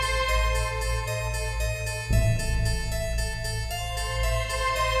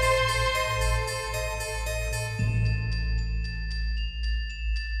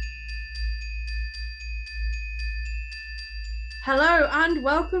Hello and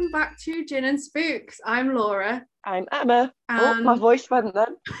welcome back to Gin and Spooks. I'm Laura. I'm Emma. Oh, my And voice went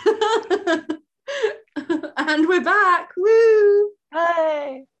then. and we're back. Woo!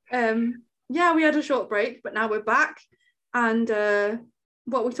 Hey. Yeah, we had a short break, but now we're back. And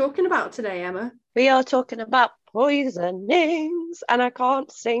what we're talking about today, Emma? We are talking about poisonings, and I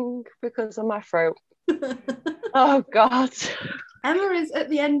can't sing because of my throat. Oh, God. Emma is at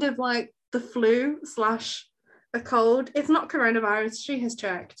the end of like the flu / a cold. It's not coronavirus. She has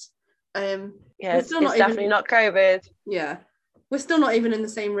checked. Yeah, We're still it's definitely not COVID. Yeah, we're still not even in the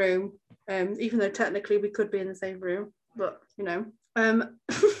same room. Even though technically we could be in the same room, but you know.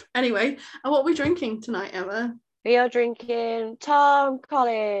 Anyway, and what are we drinking tonight, Emma? We are drinking Tom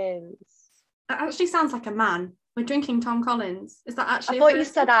Collins. That actually sounds like a man. We're drinking Tom Collins. Is that I actually a thought you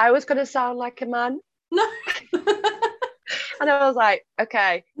person? said I was going to sound like a man. No. And I was like,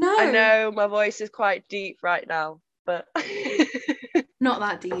 okay, No. I know my voice is quite deep right now, but Not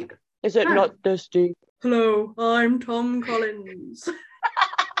that deep. is it not this deep? Hello, I'm Tom Collins.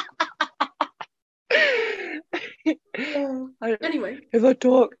 Anyway. If I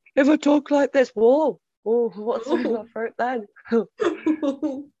talk like this, whoa, what's in my throat then?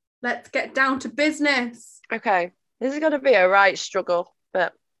 Let's get down to business. Okay, this is going to be a right struggle,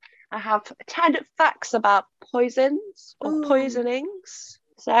 but I have 10 facts about poisons or poisonings.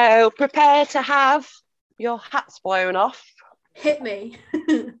 So prepare to have your hats blown off. Hit me.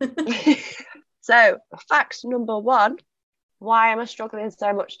 So, fact number 1, why am I struggling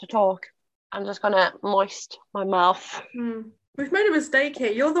so much to talk? I'm just going to moist my mouth. We've made a mistake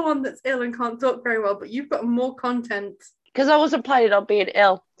here. You're the one that's ill and can't talk very well, but you've got more content. Because I wasn't planning on being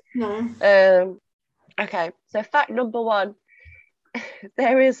ill. No. Okay, so fact number 1.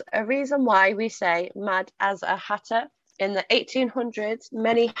 There is a reason why we say mad as a hatter. In the 1800s,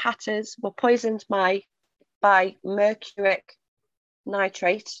 many hatters were poisoned by mercuric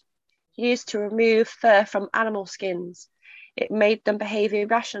nitrate used to remove fur from animal skins. It made them behave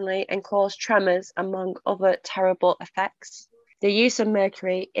irrationally and caused tremors, among other terrible effects. The use of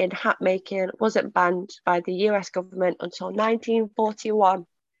mercury in hat making wasn't banned by the US government until 1941.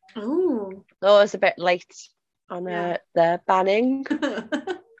 Oh. So it was a bit late on the banning.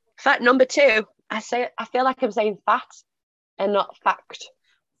 Fact number 2. I feel like I'm saying fat and not fact.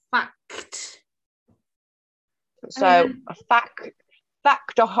 Fact. So a factor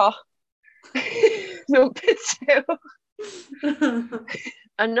number 2.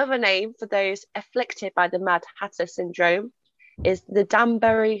 Another name for those afflicted by the Mad Hatter syndrome is the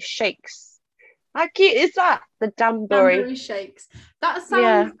Danbury Shakes. How cute is that? The Danbury Shakes. That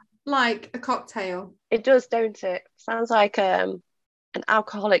sounds like a cocktail. It does, don't it? Sounds like an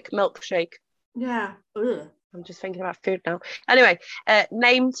alcoholic milkshake. Yeah. Ugh. I'm just thinking about food now. Anyway,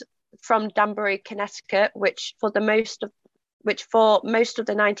 named from Danbury, Connecticut, which for most of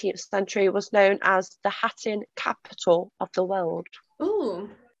the 19th century was known as the hatting capital of the world. Ooh.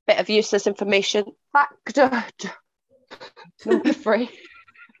 Bit of useless information. Factor number 3.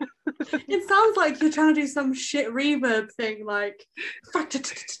 It sounds like you're trying to do some shit reverb thing, like factor.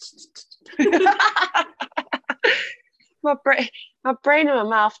 My brain and my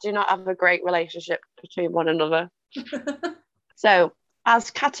mouth do not have a great relationship between one another. So, as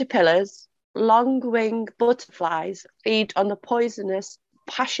caterpillars, long-winged butterflies feed on the poisonous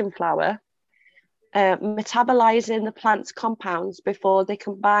passion flower, metabolizing the plant's compounds before they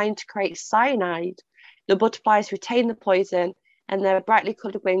combine to create cyanide. The butterflies retain the poison, and their brightly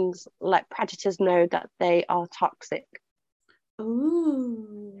coloured wings let predators know that they are toxic.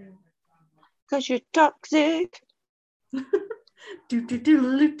 Ooh. Because you're toxic. That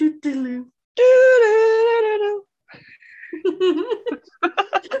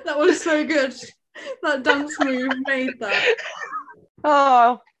was so good. That dance move made that.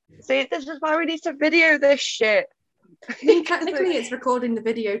 Oh, see, this is why we need to video this shit. I mean, technically, it's recording the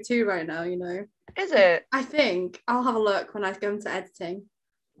video too right now, you know. Is it? I think. I'll have a look when I go into editing.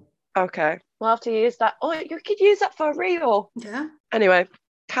 Okay. We'll have to use that. Oh, you could use that for a reel. Yeah. Anyway,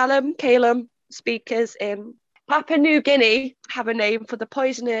 Calum speakers in Papua New Guinea have a name for the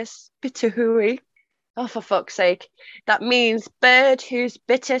poisonous bitterhui. Oh, for fuck's sake. That means bird whose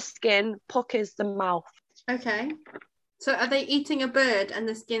bitter skin puckers the mouth. Okay. So are they eating a bird and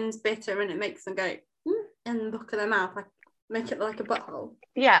the skin's bitter and it makes them go and look at their mouth, like make it like a butthole?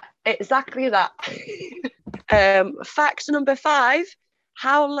 Yeah, exactly that. Fact number 5.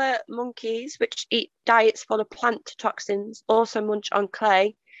 Howler monkeys, which eat diets full of plant toxins, also munch on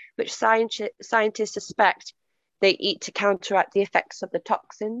clay, which scientists suspect they eat to counteract the effects of the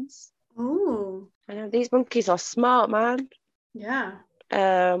toxins. Oh. I know, these monkeys are smart, man. Yeah.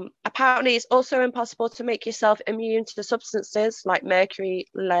 Apparently, it's also impossible to make yourself immune to substances like mercury,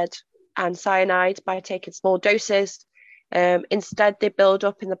 lead, and cyanide by taking small doses. Instead, they build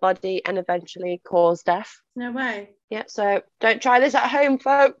up in the body and eventually cause death. No way. Yeah, so don't try this at home,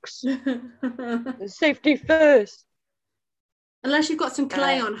 folks. Safety first. Unless you've got some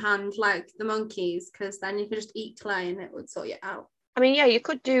clay on hand, like the monkeys, because then you could just eat clay and it would sort you out. I mean, yeah, you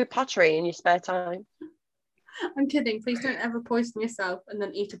could do pottery in your spare time. I'm kidding. Please don't ever poison yourself and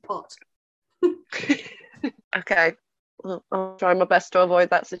then eat a pot. Okay. Well, I'll try my best to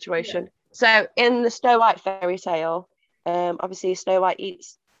avoid that situation. Yeah. So in the Snow White fairy tale, obviously Snow White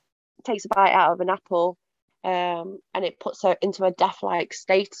takes a bite out of an apple, and it puts her into a death-like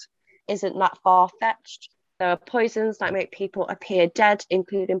state. Isn't that far-fetched? There are poisons that make people appear dead,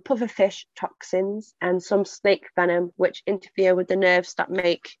 including pufferfish toxins and some snake venom, which interfere with the nerves that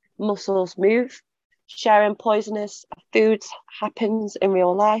make muscles move. Sharing poisonous foods happens in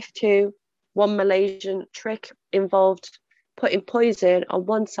real life too. One Malaysian trick involved putting poison on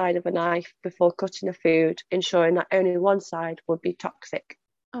one side of a knife before cutting the food, ensuring that only one side would be toxic.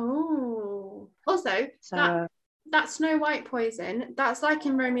 Oh. Also, that Snow White poison, that's like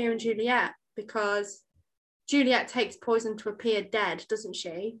in Romeo and Juliet, because Juliet takes poison to appear dead, doesn't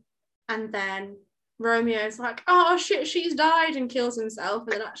she? And then Romeo's like, oh shit, she's died, and kills himself.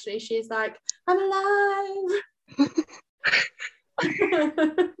 And then actually she's like, I'm alive.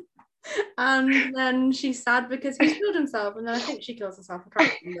 And then she's sad because he's killed himself. And then I think she kills herself. I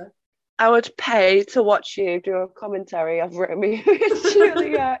can't remember. I would pay to watch you do a commentary of Romeo and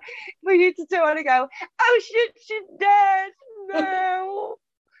Juliet for you to do it and go, oh shit, she's dead. No.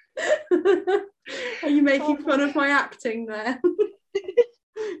 Are you making fun of my acting there?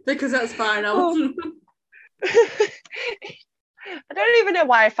 Because that's fine. I don't even know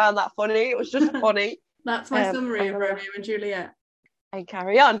why I found that funny. It was just funny. That's my summary of Romeo and Juliet. And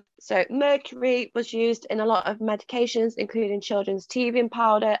carry on. So mercury was used in a lot of medications, including children's teething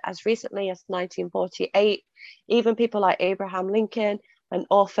powder as recently as 1948. Even people like Abraham Lincoln and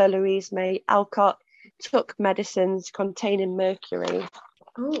author Louise May Alcott took medicines containing mercury.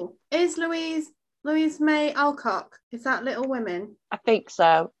 Oh, is Louise May Alcott? Is that Little Women? I think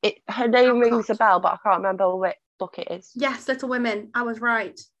so. Her name rings a bell, but I can't remember which book it is. Yes, Little Women. I was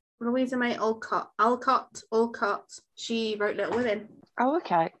right. Louisa May Alcott. She wrote Little Women. Oh,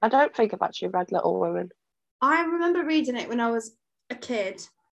 okay. I don't think I've actually read Little Women. I remember reading it when I was a kid,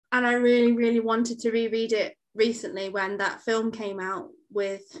 and I really, really wanted to reread it recently when that film came out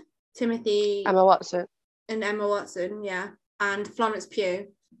with Emma Watson, yeah, and Florence Pugh,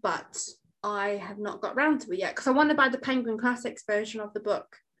 but I have not got round to it yet because I want to buy the Penguin Classics version of the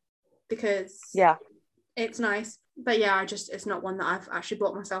book because it's nice. But yeah, it's not one that I've actually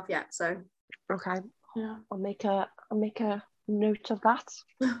bought myself yet. So okay, yeah, I'll make a note of that.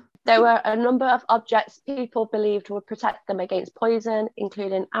 There were a number of objects people believed would protect them against poison,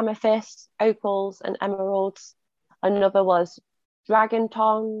 including amethysts, opals, and emeralds. Another was dragon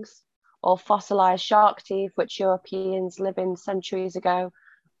tongues or fossilized shark teeth, which Europeans living centuries ago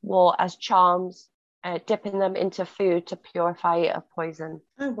wore as charms, dipping them into food to purify it of poison.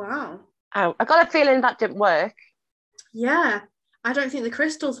 Oh, wow. I got a feeling that didn't work. Yeah, I don't think the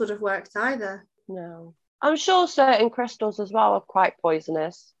crystals would have worked either. No. I'm sure certain crystals as well are quite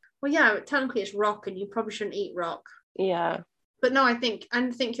poisonous. Well, yeah, technically it's rock and you probably shouldn't eat rock. Yeah. But no, I think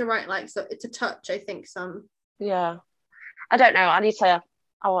you're right. Like, so it's a touch, I think, some. Yeah. I don't know.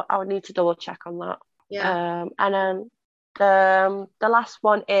 I would need to double check on that. Yeah. And then the last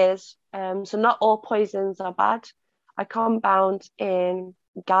one is, so not all poisons are bad. A compound in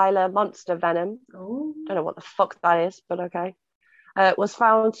Gila monster venom. Oh. Don't know what the fuck that is, but okay. Was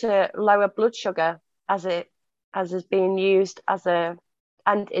found to lower blood sugar as is being used as a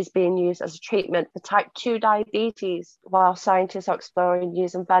treatment for type 2 diabetes, while scientists are exploring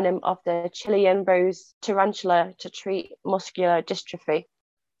using venom of the Chilean rose tarantula to treat muscular dystrophy.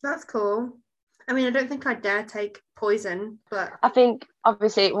 That's cool. I mean, I don't think I'd dare take poison, but I think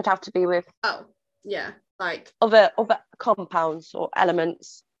obviously it would have to be with like other compounds or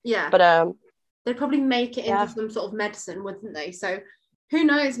elements. Yeah. But they'd probably make it into some sort of medicine, wouldn't they? So who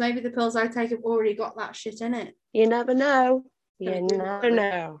knows? Maybe the pills I take have already got that shit in it. You never know. You never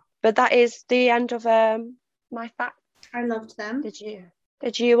know. But that is the end of my facts. I loved them.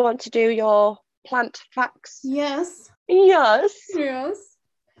 Did you want to do your plant facts? Yes.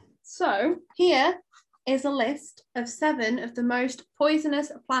 So here is a list of 7 of the most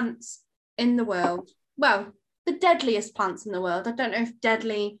poisonous plants in the world. Well, the deadliest plants in the world. I don't know if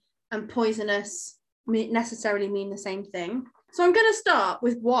deadly and poisonous necessarily mean the same thing. So I'm going to start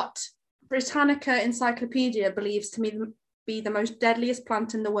with what Britannica Encyclopedia believes to be be the most deadliest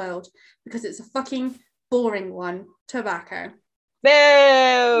plant in the world because it's a fucking boring one. Tobacco. Boo!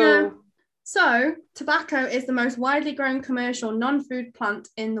 Yeah. So, tobacco is the most widely grown commercial non-food plant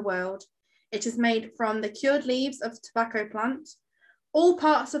in the world. It is made from the cured leaves of the tobacco plant. All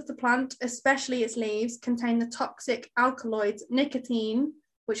parts of the plant, especially its leaves, contain the toxic alkaloids nicotine,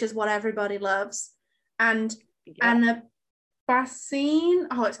 which is what everybody loves, and anabasine.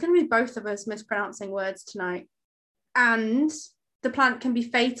 Oh, it's going to be both of us mispronouncing words tonight. And the plant can be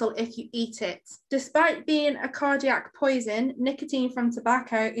fatal if you eat it. Despite being a cardiac poison, nicotine from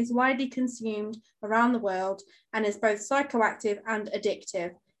tobacco is widely consumed around the world and is both psychoactive and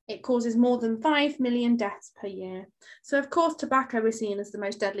addictive. It causes more than 5 million deaths per year. So, of course, tobacco is seen as the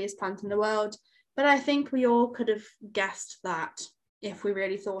most deadliest plant in the world, but I think we all could have guessed that if we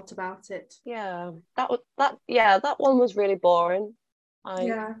really thought about it. Yeah, that one was really boring.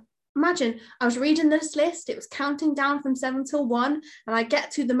 Yeah. Imagine, I was reading this list, it was counting down from 7 till 1, and I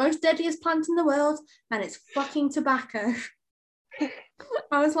get to the most deadliest plant in the world, and it's fucking tobacco.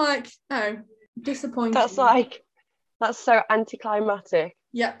 I was like, oh, disappointing. That's so anticlimactic.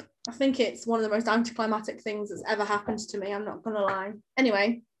 Yep, I think it's one of the most anticlimactic things that's ever happened to me, I'm not gonna lie.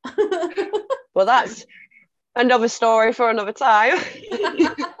 Anyway. Well, that's another story for another time.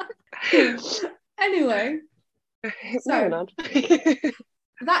 Anyway. So,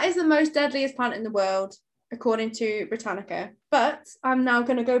 that is the most deadliest plant in the world, according to Britannica. But I'm now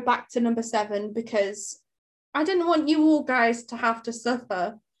going to go back to number 7 because I didn't want you all guys to have to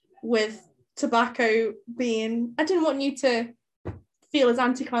suffer with tobacco being... I didn't want you to feel as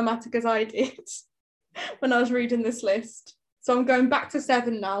anticlimactic as I did when I was reading this list. So I'm going back to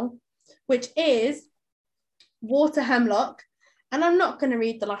 7 now, which is water hemlock. And I'm not going to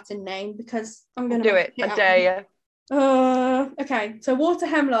read the Latin name because I'm going to... Do it, I dare you. Okay, so water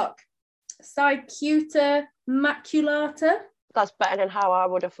hemlock, Cicuta maculata. That's better than how I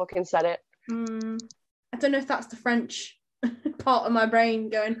would have fucking said it. I don't know if that's the French part of my brain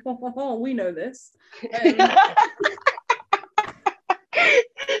going, oh, we know this.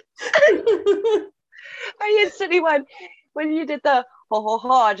 I instantly went, when you did the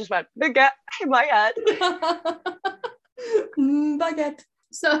I just went, baguette in my head. Baguette.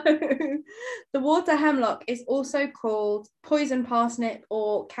 So the water hemlock is also called poison parsnip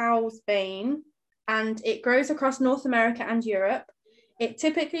or cow's bane, and it grows across North America and Europe. It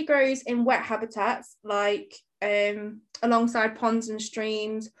typically grows in wet habitats like alongside ponds and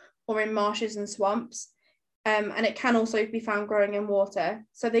streams or in marshes and swamps. And it can also be found growing in water.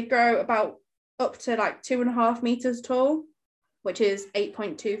 So they grow about up to like 2.5 meters tall, which is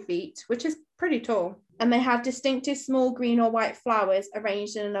 8.2 feet, which is pretty tall. And they have distinctive small green or white flowers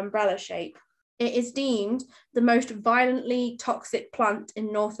arranged in an umbrella shape. It is deemed the most violently toxic plant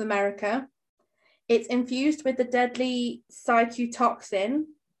in North America. It's infused with the deadly cycutoxin,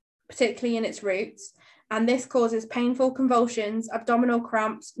 particularly in its roots, and this causes painful convulsions, abdominal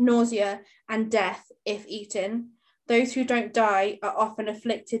cramps, nausea, and death if eaten. Those who don't die are often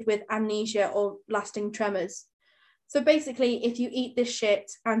afflicted with amnesia or lasting tremors. So basically, if you eat this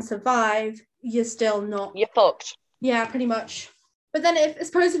shit and survive, you're still not... You're fucked. Yeah, pretty much. But then I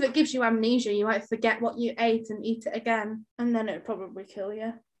suppose if it gives you amnesia, you might forget what you ate and eat it again, and then it'd probably kill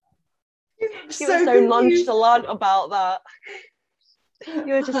you. She was so nonchalant about that.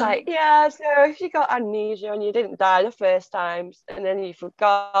 You were just like, yeah, so if you got amnesia and you didn't die the first time, and then you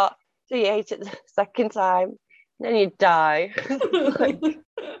forgot, so you ate it the second time, and then you die.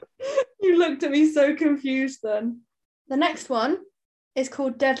 You looked at me so confused then. The next one is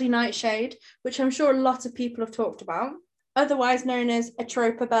called deadly nightshade, which I'm sure a lot of people have talked about, otherwise known as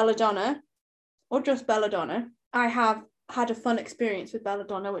Atropa belladonna, or just belladonna. I have had a fun experience with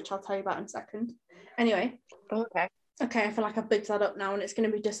belladonna, which I'll tell you about in a second. Anyway. Okay, I feel like I've bigged that up now and it's going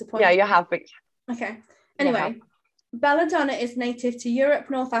to be disappointing. Yeah, you have bigged. Okay. Anyway, belladonna is native to Europe,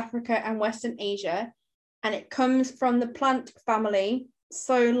 North Africa, and Western Asia, and it comes from the plant family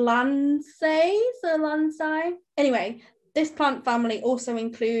Solanaceae. Anyway, this plant family also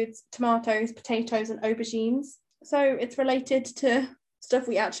includes tomatoes, potatoes, and aubergines. So it's related to stuff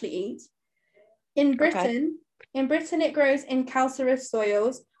we actually eat. In Britain, it grows in calcareous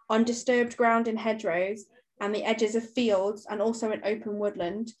soils, on disturbed ground in hedgerows, and the edges of fields, and also in open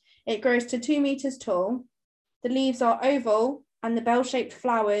woodland. It grows to 2 meters tall. The leaves are oval, and the bell-shaped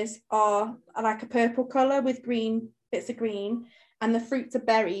flowers are like a purple color with green bits of green, and the fruits are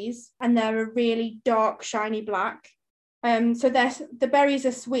berries, and they're a really dark, shiny black. So the berries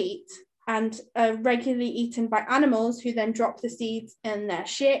are sweet and are regularly eaten by animals who then drop the seeds in their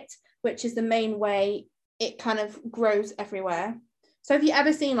shit, which is the main way it kind of grows everywhere. So have you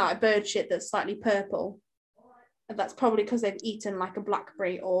ever seen like a bird shit that's slightly purple? And that's probably because they've eaten like a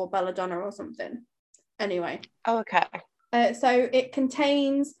blackberry or belladonna or something. Anyway. Oh, okay. So it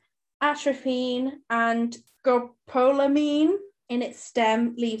contains atropine and scopolamine in its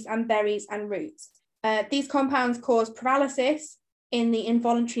stem, leaves, and berries and roots. These compounds cause paralysis in the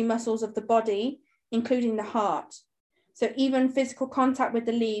involuntary muscles of the body, including the heart. So even physical contact with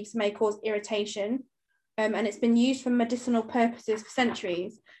the leaves may cause irritation, and it's been used for medicinal purposes for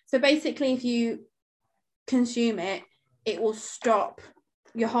centuries. So basically, if you consume it, it will stop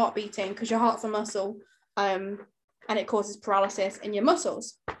your heart beating because your heart's a muscle, and it causes paralysis in your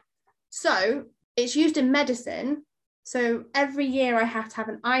muscles. So it's used in medicine. So every year I have to have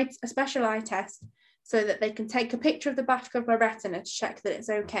a special eye test so that they can take a picture of the back of my retina to check that it's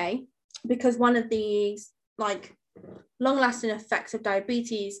okay. Because one of these like long-lasting effects of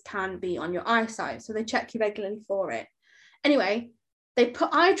diabetes can be on your eyesight. So they check you regularly for it. Anyway, they put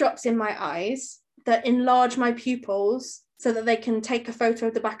eye drops in my eyes that enlarge my pupils so that they can take a photo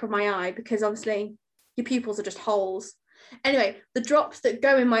of the back of my eye, because obviously your pupils are just holes. Anyway, the drops that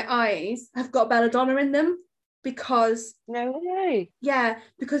go in my eyes have got belladonna in them because... No way. Yeah,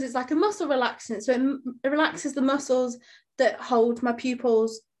 because it's like a muscle relaxant. So it relaxes the muscles that hold my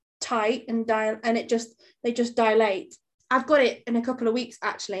pupils tight and they just dilate. I've got it in a couple of weeks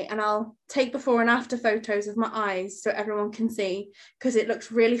actually, and I'll take before and after photos of my eyes so everyone can see, because it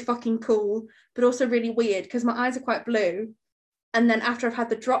looks really fucking cool, but also really weird because my eyes are quite blue. And then after I've had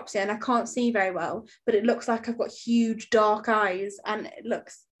the drops in, I can't see very well, but it looks like I've got huge dark eyes and it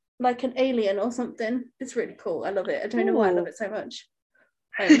looks like an alien or something. It's really cool. I love it. I don't know why I love it so much.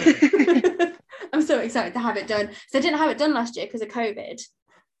 I'm so excited to have it done. So I didn't have it done last year because of COVID.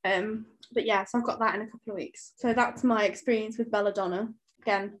 But yeah, so I've got that in a couple of weeks. So that's my experience with belladonna.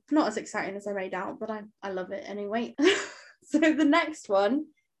 Again, not as exciting as I made out, but I love it anyway. So the next one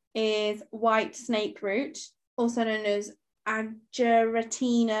is white snake root, also known as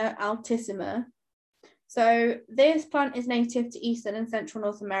Ageratina altissima. So this plant is native to Eastern and Central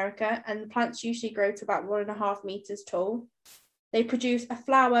North America, and the plants usually grow to about 1.5 meters tall. They produce a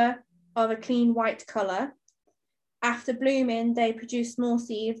flower of a clean white color. After blooming, they produce small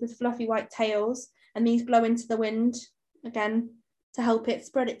seeds with fluffy white tails, and these blow into the wind, again, to help it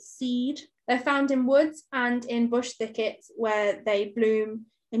spread its seed. They're found in woods and in bush thickets where they bloom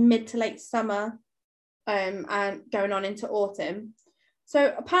in mid to late summer, and going on into autumn.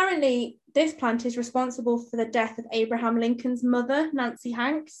 So apparently this plant is responsible for the death of Abraham Lincoln's mother, Nancy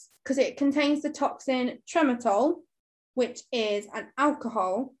Hanks, because it contains the toxin trematol, which is an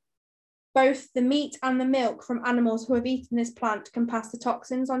alcohol. Both the meat and the milk from animals who have eaten this plant can pass the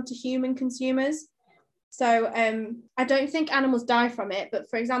toxins on to human consumers. So I don't think animals die from it, but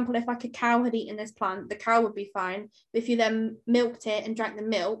for example, if like a cow had eaten this plant, the cow would be fine. But if you then milked it and drank the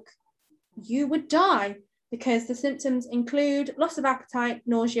milk, you would die, because the symptoms include loss of appetite,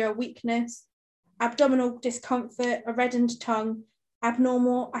 nausea, weakness, abdominal discomfort, a reddened tongue,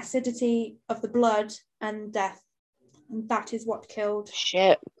 abnormal acidity of the blood, and death. And that is what killed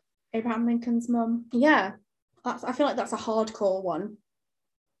Abraham Lincoln's mum. Yeah, I feel like that's a hardcore one.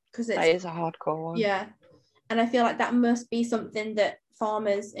 That is a hardcore one. Yeah, and I feel like that must be something that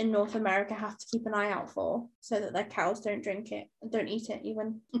farmers in North America have to keep an eye out for, so that their cows don't drink it, don't eat it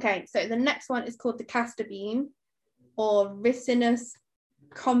even. Okay, so the next one is called the castor bean, or Ricinus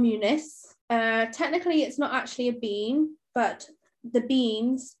communis. Technically, it's not actually a bean, but the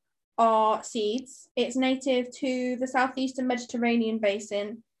beans are seeds. It's native to the southeastern Mediterranean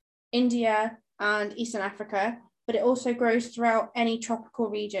basin, India, and Eastern Africa, but it also grows throughout any tropical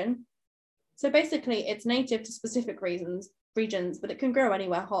region. So basically, it's native to specific regions, but it can grow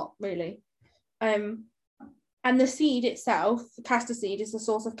anywhere hot, really. And the seed itself, the castor seed, is the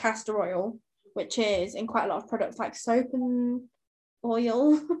source of castor oil, which is in quite a lot of products like soap and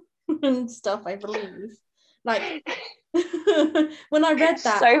oil and stuff, I believe. Like, when I read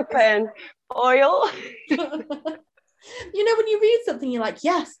that... Soap and oil? You know, when you read something, you're like,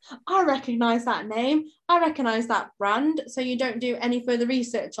 yes, I recognise that name. I recognise that brand. So you don't do any further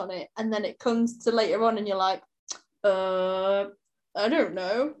research on it. And then it comes to later on and you're like, I don't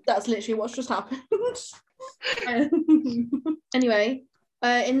know. That's literally what's just happened. Anyway,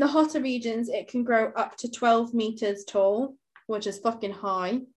 in the hotter regions, it can grow up to 12 meters tall, which is fucking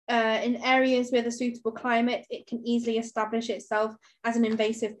high. In areas with a suitable climate, it can easily establish itself as an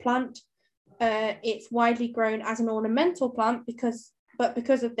invasive plant. It's widely grown as an ornamental plant because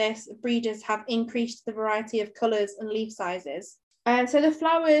of this, breeders have increased the variety of colours and leaf sizes. So the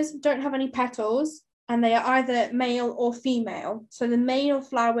flowers don't have any petals, and they are either male or female. So the male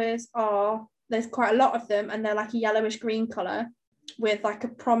flowers there's quite a lot of them, and they're like a yellowish green colour with like a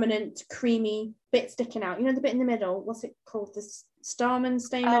prominent creamy bit sticking out. You know the bit in the middle? What's it called? The stamen?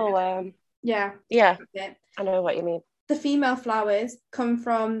 Oh, yeah. yeah. I know what you mean. The female flowers come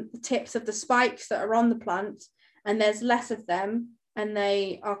from the tips of the spikes that are on the plant, and there's less of them, and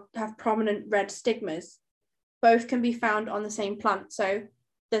they have prominent red stigmas. Both can be found on the same plant. So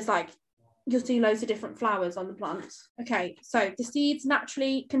there's like, you'll see loads of different flowers on the plants. Okay, so the seeds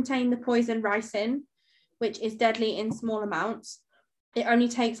naturally contain the poison ricin, which is deadly in small amounts. It only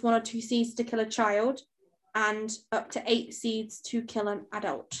takes 1 or 2 seeds to kill a child, and up to 8 seeds to kill an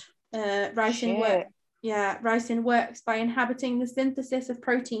adult. Ricin works by inhibiting the synthesis of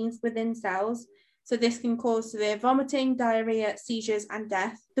proteins within cells. So this can cause severe vomiting, diarrhea, seizures, and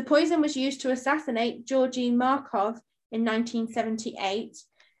death. The poison was used to assassinate Georgy Markov in 1978.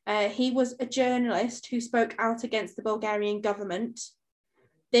 He was a journalist who spoke out against the Bulgarian government.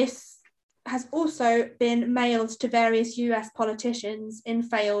 This has also been mailed to various US politicians in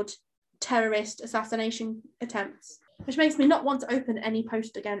failed terrorist assassination attempts, which makes me not want to open any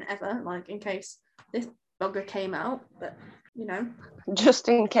post again ever, like in case this bugger came out, but you know. Just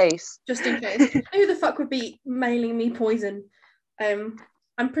in case. Who the fuck would be mailing me poison? I'm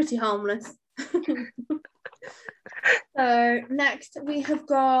pretty harmless. So next we have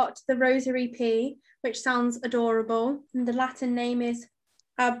got the rosary pea, which sounds adorable. And the Latin name is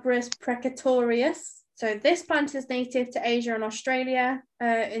Abrus precatorius. So this plant is native to Asia and Australia,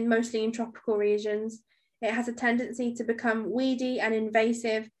 mostly in tropical regions. It has a tendency to become weedy and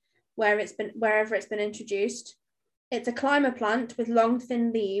invasive wherever it's been introduced. It's a climber plant with long,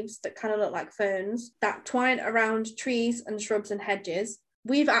 thin leaves that kind of look like ferns that twine around trees and shrubs and hedges.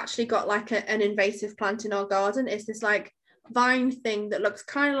 We've actually got like an invasive plant in our garden. It's this like vine thing that looks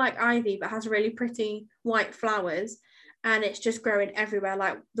kind of like ivy but has really pretty white flowers, and it's just growing everywhere.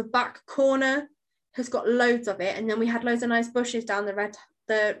 Like the back corner has got loads of it, and then we had loads of nice bushes down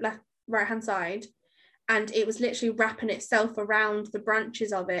the left right hand side, and it was literally wrapping itself around the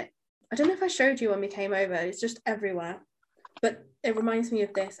branches of it. I don't know if I showed you when we came over. It's just everywhere, but it reminds me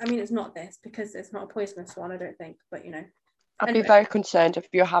of this. I mean, it's not this because it's not a poisonous one, I don't think, but you know. I'd be very concerned if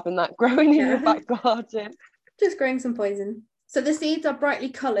you're having that growing in your back garden. Just growing some poison. So the seeds are brightly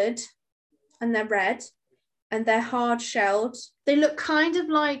coloured and they're red and they're hard shelled. They look kind of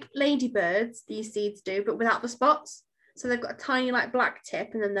like ladybirds, these seeds do, but without the spots. So they've got a tiny like black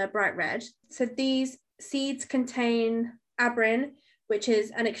tip and then they're bright red. So these seeds contain abrin, which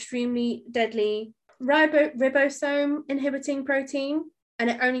is an extremely deadly ribosome inhibiting protein. And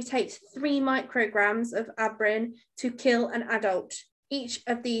it only takes 3 micrograms of abrin to kill an adult. Each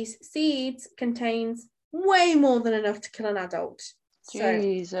of these seeds contains way more than enough to kill an adult.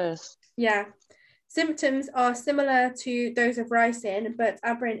 Jesus. So, yeah. Symptoms are similar to those of ricin, but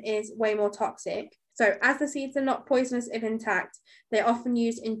abrin is way more toxic. So as the seeds are not poisonous if intact, they're often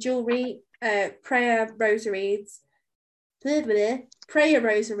used in jewelry, prayer rosaries,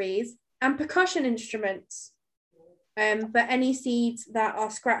 and percussion instruments. But any seeds that are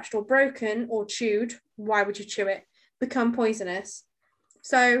scratched or broken or chewed, why would you chew it, become poisonous.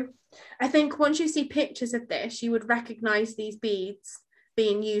 So I think once you see pictures of this, you would recognize these beads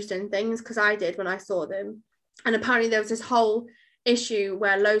being used in things, because I did when I saw them. And apparently there was this whole issue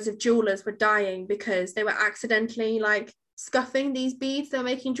where loads of jewelers were dying because they were accidentally like scuffing these beads they're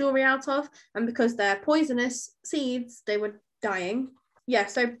making jewelry out of, and because they're poisonous seeds, they were dying. Yeah,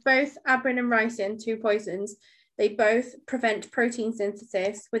 so both abrin and ricin, 2 poisons, they both prevent protein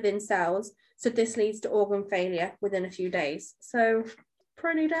synthesis within cells, so this leads to organ failure within a few days. So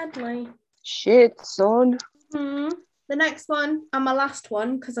pretty deadly. Shit, son. The next one, and my last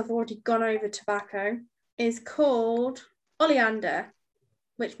one, because I've already gone over tobacco, is called oleander,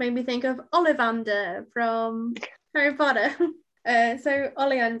 which made me think of Ollivander from Harry Potter. So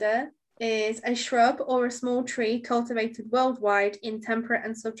oleander is a shrub or a small tree cultivated worldwide in temperate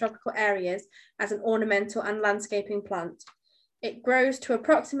and subtropical areas as an ornamental and landscaping plant. It grows to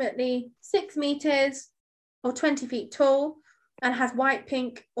approximately 6 meters or 20 feet tall and has white,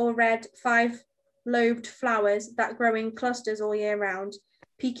 pink, or red 5-lobed flowers that grow in clusters all year round,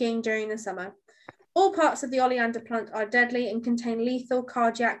 peaking during the summer. All parts of the oleander plant are deadly and contain lethal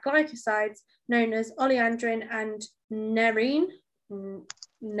cardiac glycosides known as oleandrin and nerine.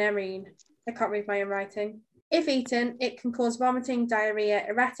 I can't read my own writing. If eaten, it can cause vomiting, diarrhea,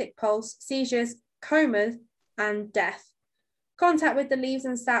 erratic pulse, seizures, comas, and death. Contact with the leaves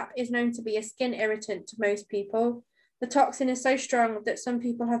and sap is known to be a skin irritant to most people. The toxin is so strong that some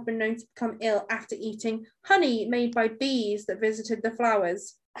people have been known to become ill after eating honey made by bees that visited the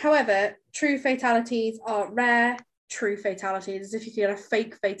flowers. However, true fatalities are rare. True fatalities, as if you feel a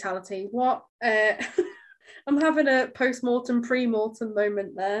fake fatality. What? I'm having a post-mortem, pre-mortem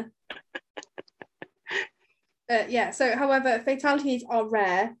moment there. So, however, fatalities are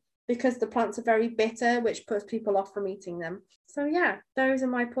rare because the plants are very bitter, which puts people off from eating them. So, yeah, those are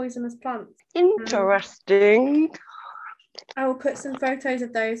my poisonous plants. Interesting. I will put some photos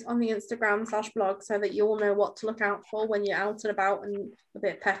of those on the Instagram/blog so that you all know what to look out for when you're out and about and a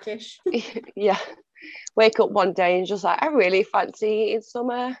bit peckish. Yeah. Wake up one day and just like, I really fancy eating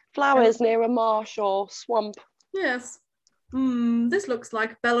some flowers near a marsh or swamp. Yes. This looks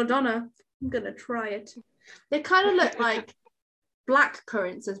like belladonna. I'm going to try it. They kind of look like black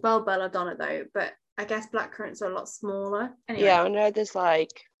currants as well, belladonna though, but I guess black currants are a lot smaller. Anyway. Yeah, I know there's like,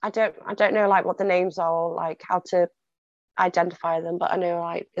 I don't know like what the names are or like how to identify them, but I know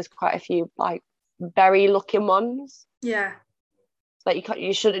like there's quite a few like berry looking ones. Yeah. Like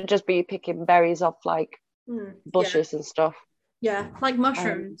you shouldn't just be picking berries off like bushes and stuff. Yeah, like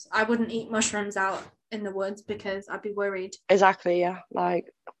mushrooms. I wouldn't eat mushrooms out in the woods because I'd be worried. Exactly, yeah. Like,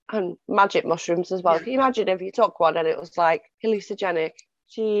 and magic mushrooms as well. Can you imagine if you took one and it was like hallucinogenic?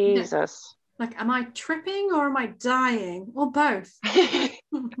 Jesus. Yeah. Like, am I tripping or am I dying? Or both? It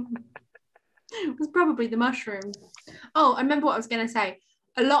was probably the mushroom. Oh, I remember what I was going to say.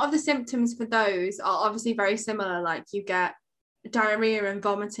 A lot of the symptoms for those are obviously very similar. Like you get diarrhea and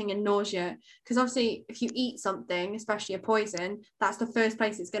vomiting and nausea, because obviously if you eat something, especially a poison, that's the first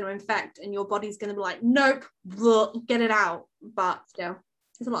place it's going to infect and your body's going to be like, nope, get it out. But still,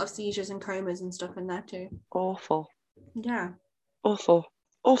 there's a lot of seizures and comas and stuff in there too. Awful. Yeah.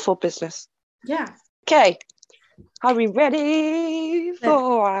 Awful business. Yeah. Okay, are we ready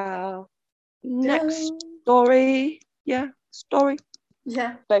for our next story? Yeah.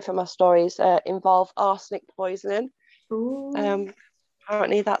 Yeah. Both of my stories involve arsenic poisoning. Ooh.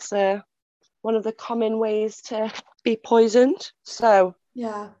 Apparently that's one of the common ways to be poisoned. So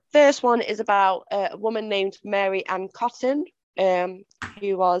yeah, first one is about a woman named Mary Ann Cotton,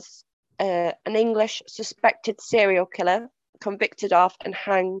 who was an English suspected serial killer, convicted of and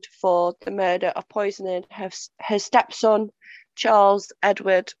hanged for the murder of poisoning her stepson, Charles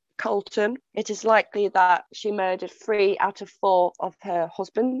Edward Colton. It is likely that she murdered 3 out of 4 of her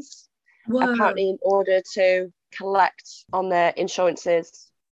husbands, apparently in order to collect on their insurance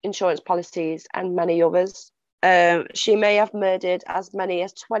policies and many others. She may have murdered as many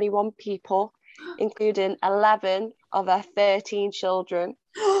as 21 people, including 11 of her 13 children.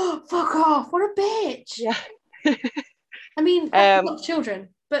 Fuck off, what a bitch. Yeah. I mean, that's a lot of children,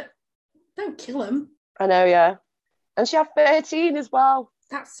 but don't kill them. I know, yeah. And she had 13 as well.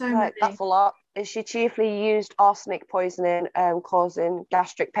 That's so many. That's a lot. She chiefly used arsenic poisoning, causing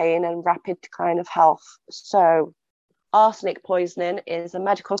gastric pain and rapid decline of health. So arsenic poisoning is a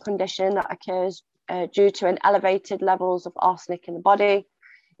medical condition that occurs due to an elevated levels of arsenic in the body.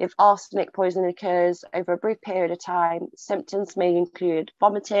 If arsenic poisoning occurs over a brief period of time, symptoms may include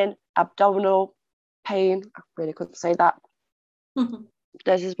vomiting, abdominal pain. I really couldn't say that.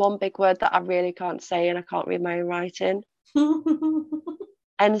 There's this one big word that I really can't say and I can't read my own writing.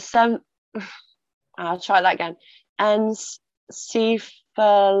 I'll try that again.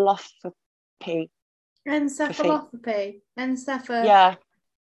 Encephalopathy. Encephalopathy. Yeah.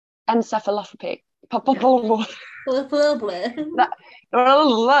 Encephalopathy. that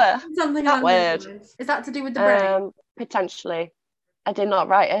word. Is that to do with the brain? Potentially. I did not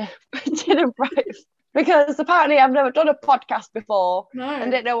write it. I didn't write it because apparently I've never done a podcast before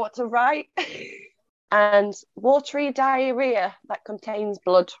and didn't know what to write. And watery diarrhea that contains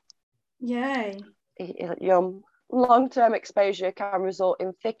blood. Yay. Yum. Long-term exposure can result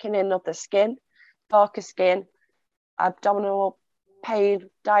in thickening of the skin, darker skin, abdominal pain,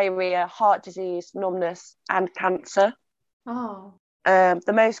 diarrhea, heart disease, numbness, and cancer. Oh.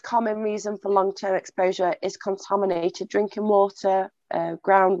 The most common reason for long-term exposure is contaminated drinking water.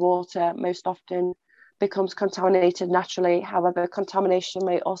 Groundwater most often becomes contaminated naturally. However, contamination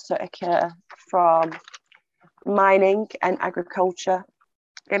may also occur from mining and agriculture.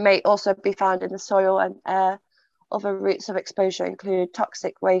 It may also be found in the soil and air. Other routes of exposure include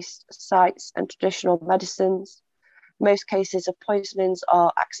toxic waste sites and traditional medicines. Most cases of poisonings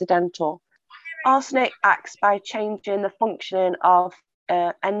are accidental. Arsenic acts by changing the functioning of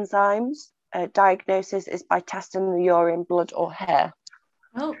enzymes. Diagnosis is by testing the urine, blood, or hair.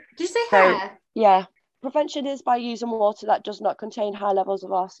 Oh, did you say hair? Yeah. Prevention is by using water that does not contain high levels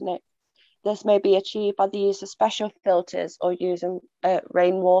of arsenic. This may be achieved by the use of special filters or using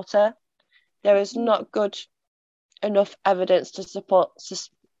rainwater. There is not good enough evidence to support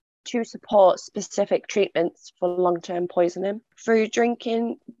specific treatments for long-term poisoning. Through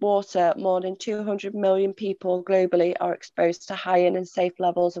drinking water, more than 200 million people globally are exposed to high and unsafe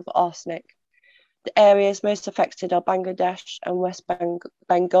levels of arsenic. The areas most affected are Bangladesh and West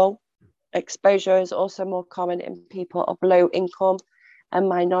Bengal. exposure is also more common in people of low income and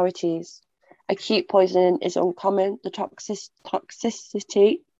minorities. Acute poisoning is uncommon. The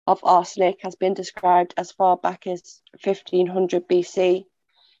toxicity of arsenic has been described as far back as 1500 BC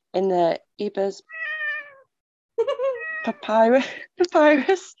in the Ebers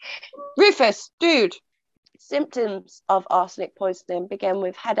papyrus. Rufus, dude. Symptoms of arsenic poisoning begin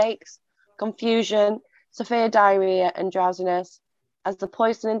with headaches, confusion, severe diarrhea, and drowsiness. As the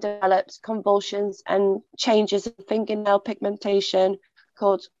poisoning develops, convulsions and changes in fingernail pigmentation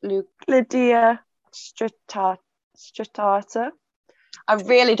called Leuclidia striata. I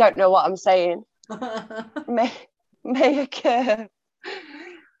really don't know what I'm saying. may occur.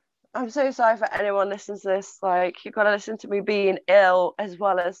 I'm so sorry for anyone listening to this. Like, you've got to listen to me being ill as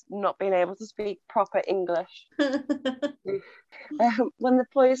well as not being able to speak proper English. When the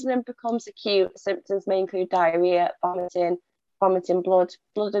poisoning becomes acute, symptoms may include diarrhea, vomiting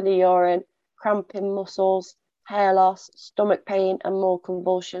blood in the urine, cramping muscles, hair loss, stomach pain, and more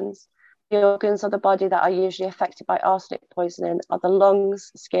convulsions. The organs of the body that are usually affected by arsenic poisoning are the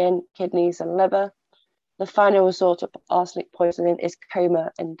lungs, skin, kidneys, and liver. The final result of arsenic poisoning is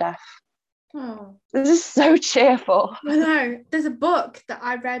coma and death. Oh. This is so cheerful. I know. There's a book that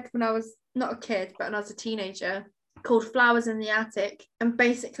I read when I was not a kid, but when I was a teenager, called Flowers in the Attic. And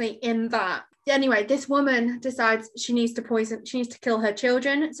basically in that, anyway, this woman decides she needs to kill her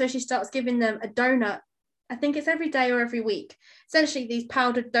children. So she starts giving them a donut. I think it's every day or every week. Essentially these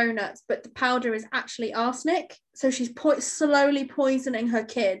powdered donuts, but the powder is actually arsenic. So she's slowly poisoning her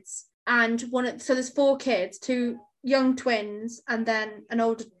kids. And so there's 4 kids, 2 young twins, and then an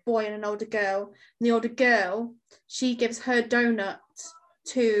older boy and an older girl. And the older girl, she gives her donut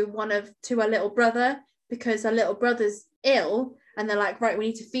to her little brother because her little brother's ill, and they're like, right, we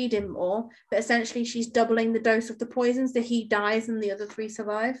need to feed him more. But essentially she's doubling the dose of the poison, so he dies and the other 3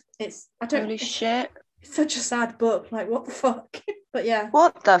 survive. Holy shit. It's such a sad book. Like, what the fuck? But yeah.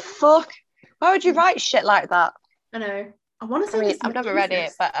 What the fuck? Why would you write shit like that? I know. I want to say I've never read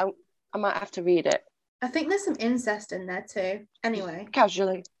it, but I might have to read it. I think there's some incest in there too. Anyway.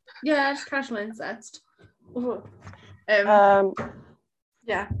 Casually. Yeah, just casual incest.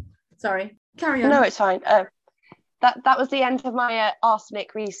 Yeah. Sorry. Carry on. No, it's fine. That was the end of my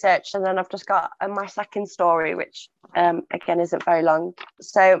arsenic research, and then I've just got my second story, which again isn't very long.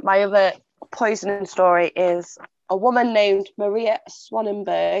 So my other poisoning story is a woman named Maria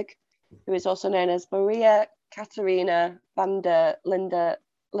Swanenberg, who is also known as Maria Katharina van der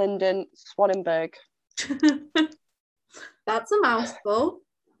Linden Swanenberg. That's a mouthful.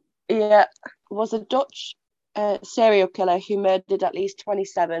 Yeah, was a Dutch serial killer who murdered at least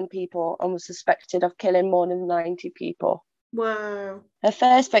 27 people and was suspected of killing more than 90 people. Whoa. Her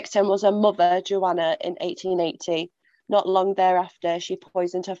first victim was her mother, Joanna, in 1880. Not long thereafter, she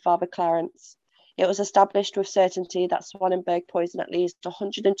poisoned her father, Clarence. It was established with certainty that Swanenberg poisoned at least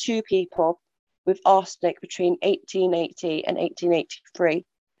 102 people with arsenic between 1880 and 1883.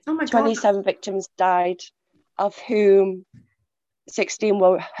 Oh my God. 27 victims died, of whom 16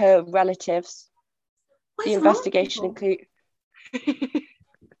 were her relatives. The investigation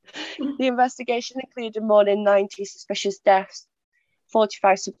included more than 90 suspicious deaths.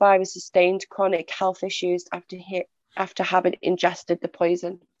 45 survivors sustained chronic health issues after having ingested the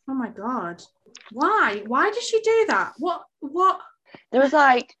poison. Oh my God. Why? Why did she do that? What? There was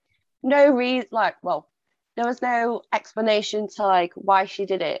no reason, there was no explanation to why she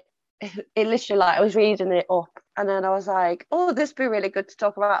did it. It literally I was reading it up and then I was like, oh, this would be really good to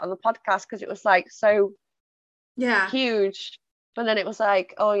talk about on the podcast because it was so huge. But then it was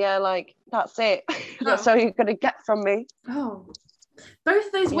oh yeah, that's it. That's all you're gonna get from me. Oh, both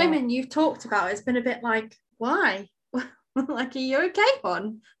of those women you've talked about, it's been a bit why? Are you okay,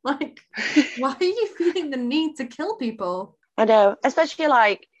 hon? Why are you feeling the need to kill people? I know, especially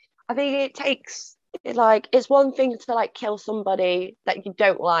I think it takes it's one thing to kill somebody that you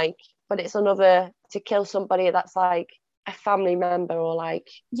don't like, but it's another to kill somebody that's a family member or a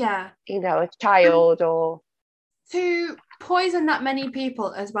child or to poison that many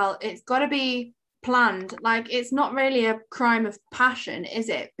people as well. It's got to be planned. It's not really a crime of passion, is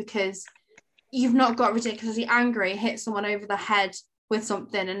it? Because you've not got ridiculously angry, hit someone over the head with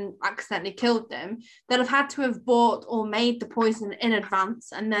something and accidentally killed them. They'll have had to have bought or made the poison in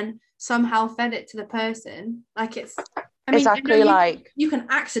advance and then somehow fed it to the person. You can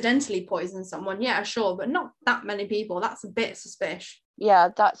accidentally poison someone, yeah, sure, but not that many people. That's a bit suspicious. Yeah,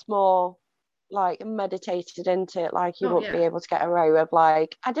 that's more meditated into it. You won't be able to get away with I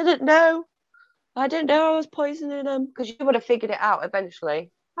didn't know I was poisoning them, because you would have figured it out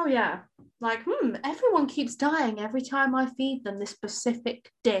eventually. Oh yeah, Like, everyone keeps dying every time I feed them this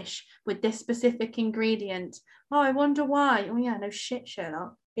specific dish with this specific ingredient. Oh, I wonder why. Oh yeah, no shit,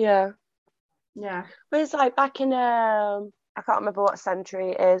 Sherlock. Yeah. Yeah. But it's like back in I can't remember what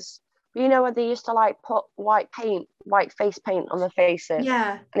century it is. But you know when they used to like put white face paint on their faces,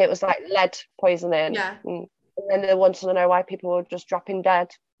 Yeah. and it was like lead poisoning. Yeah. And then they wanted to know why people were just dropping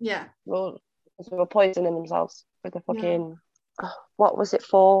dead. Yeah. Well, because they were poisoning themselves with the Yeah. fucking. Oh, what was it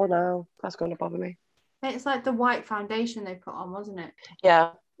for? No, that's going to bother me. It's like the white foundation they put on, wasn't it? Yeah.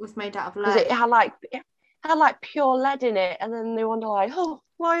 It was made out of Because lead. it had like pure lead in it, and then they wonder like, oh,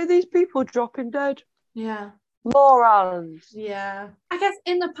 why are these people dropping dead? Yeah. Morons. Yeah. I guess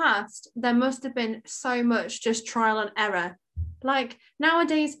in the past, there must have been so much just trial and error. Like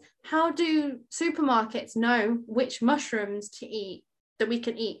nowadays, how do supermarkets know which mushrooms to eat that we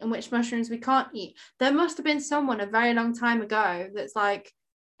can eat and which mushrooms we can't eat? There must have been someone a very long time ago that's like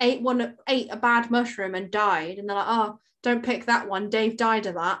ate a bad mushroom and died, and they're like, oh, don't pick that one. Dave died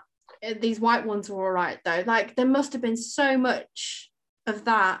of that. These white ones were all right though. Like there must have been so much of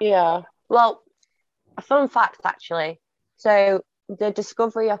that. Yeah. Well, a fun fact actually. So the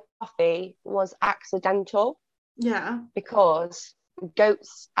discovery of coffee was accidental Yeah. because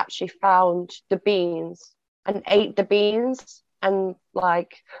goats actually found the beans and ate the beans, and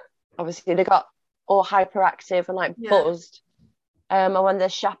like obviously they got all hyperactive and like buzzed. And when the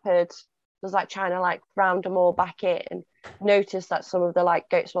shepherd was like trying to like round them all back in, noticed that some of the like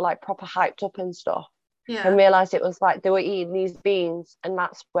goats were like proper hyped up and stuff. Yeah. And realized it was like they were eating these beans, and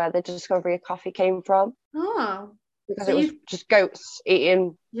that's where the discovery of coffee came from. Oh. Because So it was just goats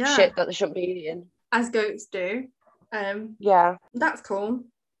eating Yeah. shit that they shouldn't be eating. As goats do. Yeah. That's cool.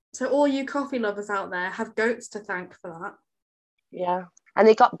 So all you coffee lovers out there have goats to thank for that. Yeah. And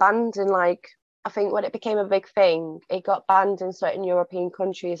it got banned in like, I think when it became a big thing, it got banned in certain European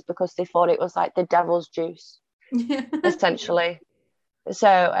countries because they thought it was like the devil's juice, Yeah. essentially. So,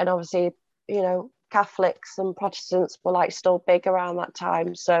 and obviously, you know, Catholics and Protestants were like still big around that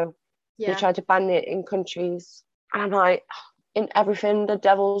time. So they tried to ban it in countries. And I'm like, in everything, the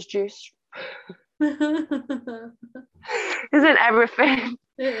devil's juice. Isn't everything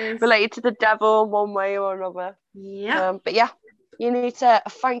It is. related to the devil one way or another? Yeah. But yeah, you need to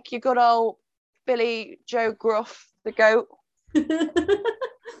thank your good old Billy Joe Gruff, the goat.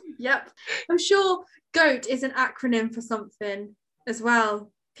 Yep. I'm sure GOAT is an acronym for something as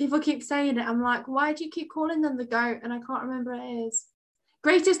well. People keep saying it. I'm like, why do you keep calling them the GOAT? And I can't remember what it is.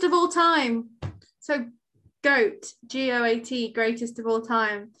 Greatest of all time. So GOAT, GOAT, greatest of all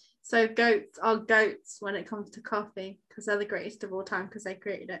time. So goats are goats when it comes to coffee because they're the greatest of all time because they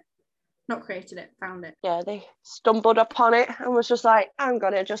created it. Not created it, found it. Yeah, they stumbled upon it and was just like, I'm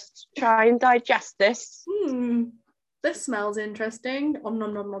going to just try and digest this. This smells interesting. Nom,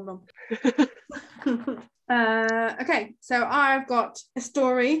 nom, nom, nom, nom. Okay, so I've got a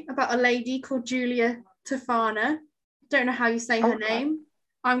story about a lady called Julia Tofana. Don't know how you say her name.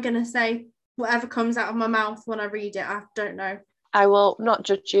 I'm going to say whatever comes out of my mouth when I read it. I don't know. I will not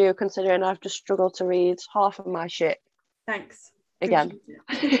judge you considering I've just struggled to read half of my shit. Thanks. Again.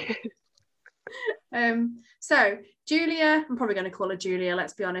 So Julia, I'm probably going to call her Julia,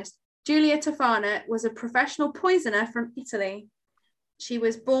 let's be honest. Julia Tofana was a professional poisoner from Italy. She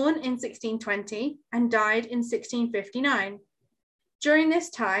was born in 1620 and died in 1659. During this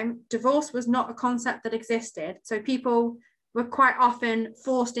time, divorce was not a concept that existed, so people were quite often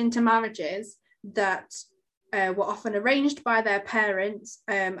forced into marriages that were often arranged by their parents,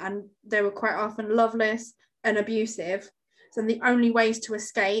 and they were quite often loveless and abusive. So the only ways to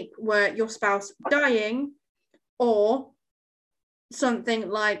escape were your spouse dying or something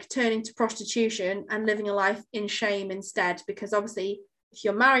like turning to prostitution and living a life in shame instead, because obviously if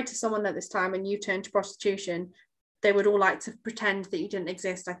you're married to someone at this time and you turn to prostitution, they would all like to pretend that you didn't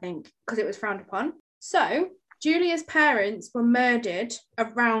exist, I think, because it was frowned upon. So Julia's parents were murdered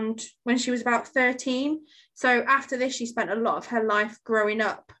around when she was about 13. So after this, she spent a lot of her life growing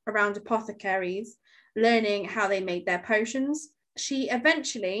up around apothecaries, learning how they made their potions. She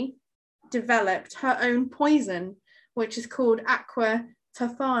eventually developed her own poison, which is called Aqua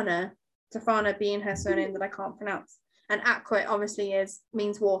Tofana, Tofana being her surname that I can't pronounce. And aqua obviously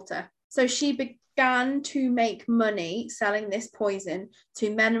means water. So she began to make money selling this poison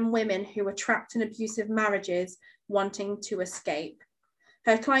to men and women who were trapped in abusive marriages wanting to escape.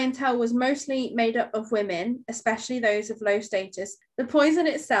 Her clientele was mostly made up of women, especially those of low status. The poison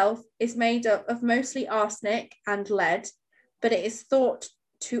itself is made up of mostly arsenic and lead, but it is thought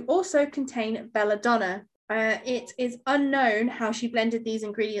to also contain belladonna. It is unknown how she blended these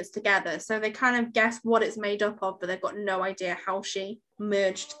ingredients together. So they kind of guess what it's made up of, but they've got no idea how she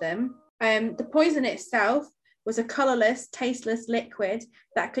merged them. The poison itself was a colourless, tasteless liquid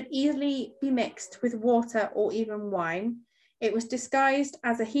that could easily be mixed with water or even wine. It was disguised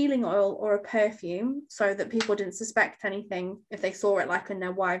as a healing oil or a perfume so that people didn't suspect anything if they saw it like in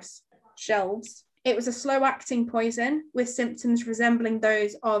their wives' shelves. It was a slow-acting poison with symptoms resembling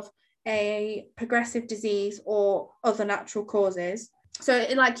those of a progressive disease or other natural causes. So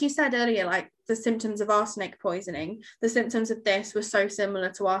like you said earlier, like the symptoms of arsenic poisoning, the symptoms of this were so similar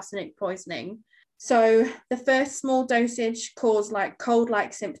to arsenic poisoning. So the first small dosage caused like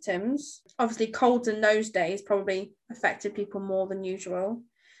cold-like symptoms. Obviously, colds in those days probably affected people more than usual.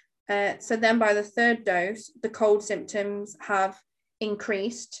 So then by the third dose, the cold symptoms have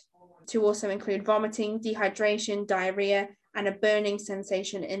increased to also include vomiting, dehydration, diarrhea, and a burning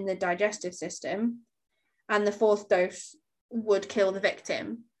sensation in the digestive system. And the fourth dose would kill the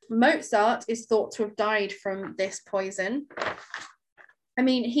victim. Mozart is thought to have died from this poison. I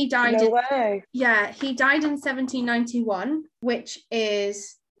mean, he died. No way. Yeah, he died in 1791, which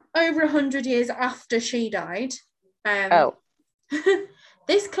is over 100 years after she died.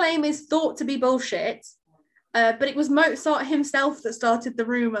 This claim is thought to be bullshit, but it was Mozart himself that started the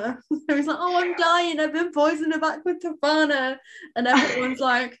rumour. So he's like, oh, I'm dying, I've been poisoned back with Tofana. And everyone's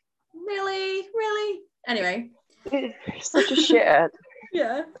like, really? Really? Anyway. Such a shithead.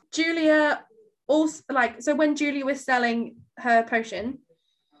 Yeah. Julia also, like, so when Julia was selling her potion,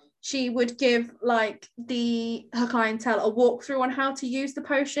 she would give like her clientele a walkthrough on how to use the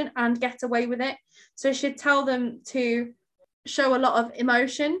potion and get away with it. So she'd tell them to show a lot of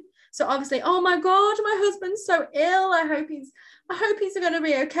emotion. So obviously, oh my God, my husband's so ill. I hope he's going to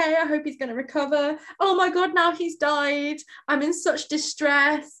be okay. I hope he's going to recover. Oh my God, now he's died. I'm in such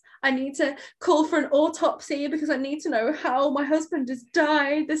distress. I need to call for an autopsy because I need to know how my husband has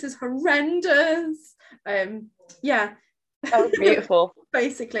died. This is horrendous. Yeah. That was beautiful.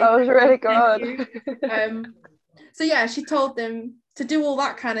 Basically. That was really good. So yeah, she told them to do all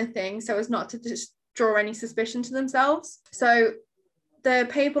that kind of thing so as not to just draw any suspicion to themselves. So the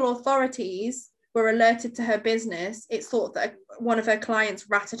papal authorities were alerted to her business. It's thought that one of her clients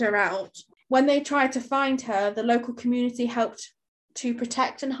ratted her out. When they tried to find her, the local community helped to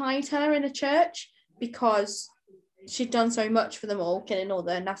protect and hide her in a church because she'd done so much for them all, killing all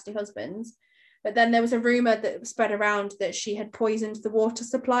their nasty husbands. But then there was a rumour that spread around that she had poisoned the water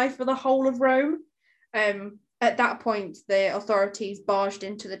supply for the whole of Rome. At that point, the authorities barged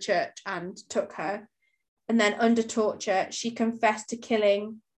into the church and took her. And then under torture, she confessed to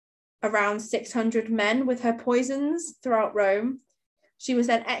killing around 600 men with her poisons throughout Rome. She was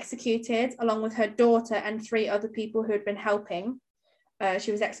then executed along with her daughter and 3 other people who had been helping.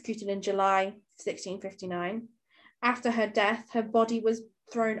 She was executed in July 1659. After her death, her body was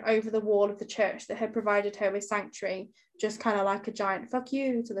thrown over the wall of the church that had provided her with sanctuary, just kind of like a giant fuck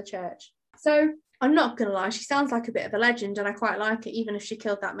you to the church. So I'm not gonna lie, she sounds like a bit of a legend and I quite like it, even if she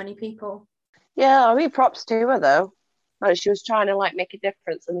killed that many people. Yeah, I mean, props to her though. Like, she was trying to like make a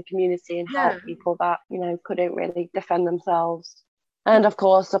difference in the community and help people that, you know, couldn't really defend themselves. And of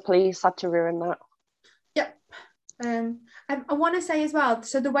course the police had to ruin that. Yep. I want to say as well,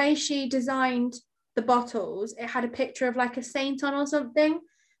 so the way she designed the bottles, it had a picture of like a saint on or something,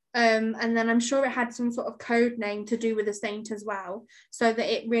 and then I'm sure it had some sort of code name to do with a saint as well, so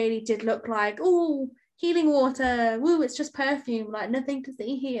that it really did look like, oh, healing water, woo, it's just perfume, like nothing to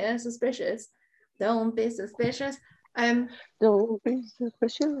see here, suspicious, don't be suspicious. Don't be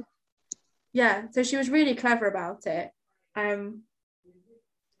suspicious. Yeah, so she was really clever about it.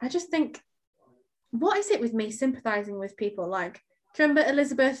 I just think, what is it with me sympathizing with people? Like, do you remember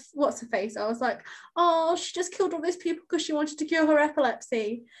Elizabeth, what's her face? I was like, oh, she just killed all these people because she wanted to cure her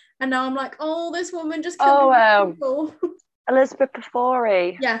epilepsy. And now I'm like, oh, this woman just killed all these people. Elizabeth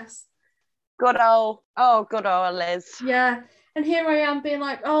Bathory. Yes. Good old Liz. Yeah. And here I am being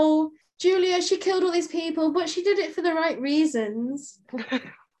like, oh, Julia, she killed all these people, but she did it for the right reasons.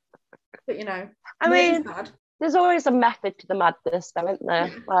 But, you know, I mean, there's always a method to the madness, though, isn't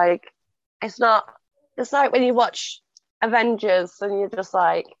there? Like, it's like when you watch Avengers and you're just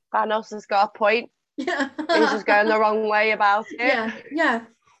like, Thanos has got a point. Yeah. He's just going the wrong way about it.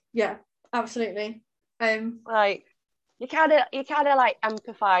 Yeah, absolutely. Like, you kind of like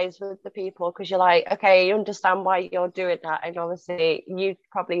empathize with the people because you're like, okay, you understand why you're doing that, and obviously you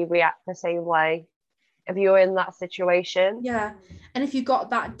probably react the same way if you're in that situation. Yeah, and if you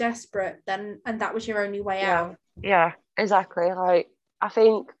got that desperate, then and that was your only way out. Yeah, exactly. Like, I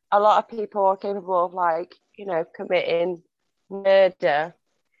think a lot of people are capable of, like, you know, committing murder.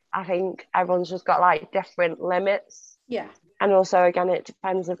 I think everyone's just got like different limits. Yeah. And also, again, it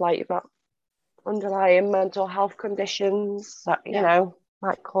depends if like you've got underlying mental health conditions that, you know,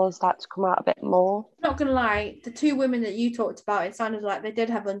 might cause that to come out a bit more. Not gonna lie, the two women that you talked about, it sounded like they did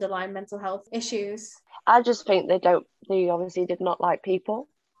have underlying mental health issues. I just think they obviously did not like people,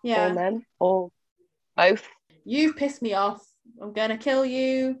 or men, or both. You pissed me off. I'm gonna kill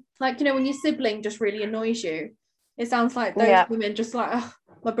you. Like, you know, when your sibling just really annoys you, it sounds like those women just like, oh,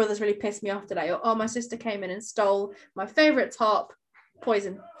 my brother's really pissed me off today. Or, oh, my sister came in and stole my favourite top,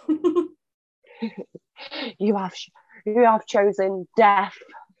 poison. You have chosen death.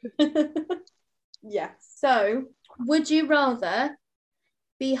 Yeah. So, would you rather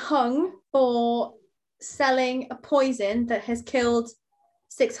be hung for selling a poison that has killed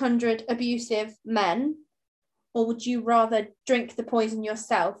 600 abusive men, or would you rather drink the poison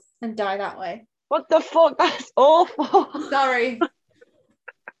yourself and die that way? What the fuck? That's awful. Sorry.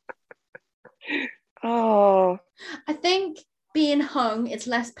 Oh. I think being hung is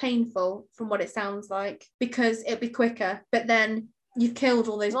less painful from what it sounds like because it'll be quicker, but then you've killed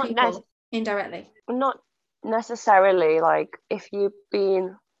all those people indirectly. Not necessarily. Like, if you've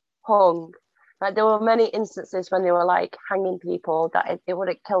been hung, like there were many instances when they were like hanging people that it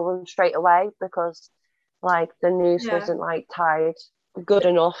wouldn't kill them straight away because like the noose wasn't like tied good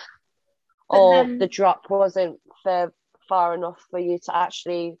enough, or the drop wasn't far enough for you to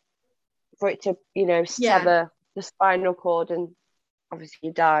actually, for it to, you know, sever the spinal cord and obviously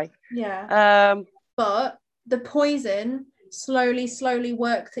you die. But the poison slowly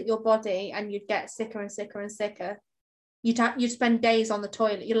worked at your body and you'd get sicker and sicker and sicker. You'd spend days on the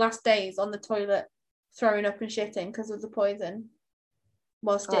toilet, your last days on the toilet, throwing up and shitting because of the poison.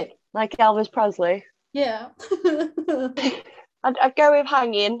 Like Elvis Presley. Yeah. I'd go with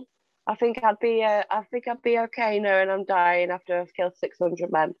hanging. I think I'd be okay knowing I'm dying after I've killed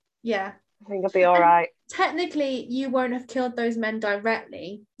 600 men. Yeah. I think I'd be all right. Technically, you won't have killed those men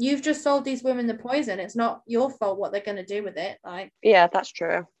directly. You've just sold these women the poison. It's not your fault what they're going to do with it. Like, yeah, that's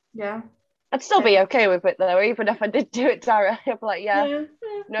true. Yeah. I'd still be okay with it though, even if I did do it directly. I'd be like,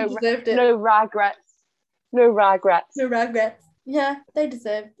 no regrets. No regrets. No regrets. Yeah, they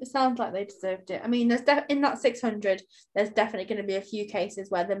deserved. It sounds like they deserved it. I mean, there's in that 600, there's definitely going to be a few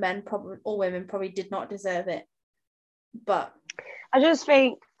cases where the men probably or women probably did not deserve it. But I just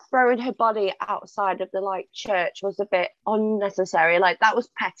think throwing her body outside of the like church was a bit unnecessary. Like that was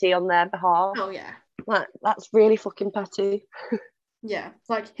petty on their behalf. Oh yeah. Like that's really fucking petty. Yeah. It's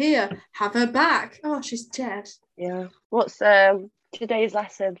like, here, have her back. Oh, she's dead. Yeah. What's today's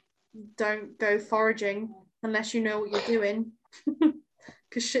lesson? Don't go foraging unless you know what you're doing.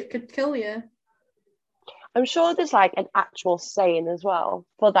 Because shit could kill you. I'm sure there's like an actual saying as well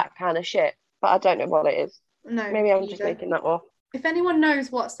for that kind of shit, but I don't know what it is. No. Maybe I'm just making that up. If anyone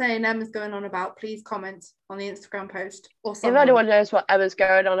knows what saying Emma's going on about, please comment on the Instagram post or something. If anyone knows what Emma's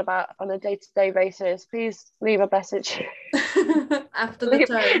going on about on a day-to-day basis, please leave a message. After the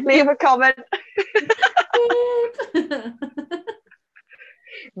tone. Leave a comment.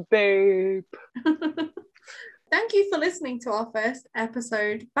 Boop. Thank you for listening to our first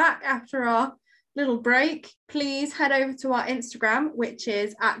episode back after our little break. Please head over to our Instagram, which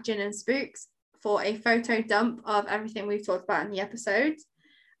is @GinandSpooks, for a photo dump of everything we've talked about in the episodes.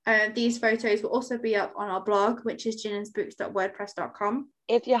 These photos will also be up on our blog, which is ginandspooks.wordpress.com.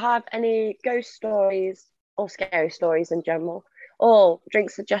 If you have any ghost stories or scary stories in general, or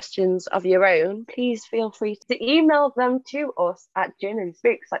drink suggestions of your own, please feel free to email them to us at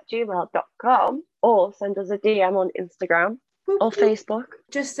ginandspooks@gmail.com or send us a DM on Instagram or Facebook.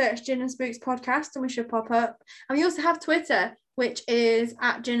 Just search Gin and Spooks Podcast and we should pop up. And we also have Twitter, which is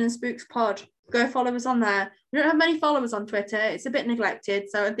 @GinandSpooksPod. Go follow us on there. We don't have many followers on Twitter. It's a bit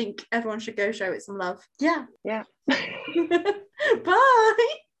neglected, so I think everyone should go show it some love. Yeah. Yeah.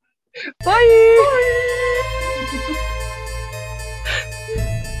 Bye. Bye.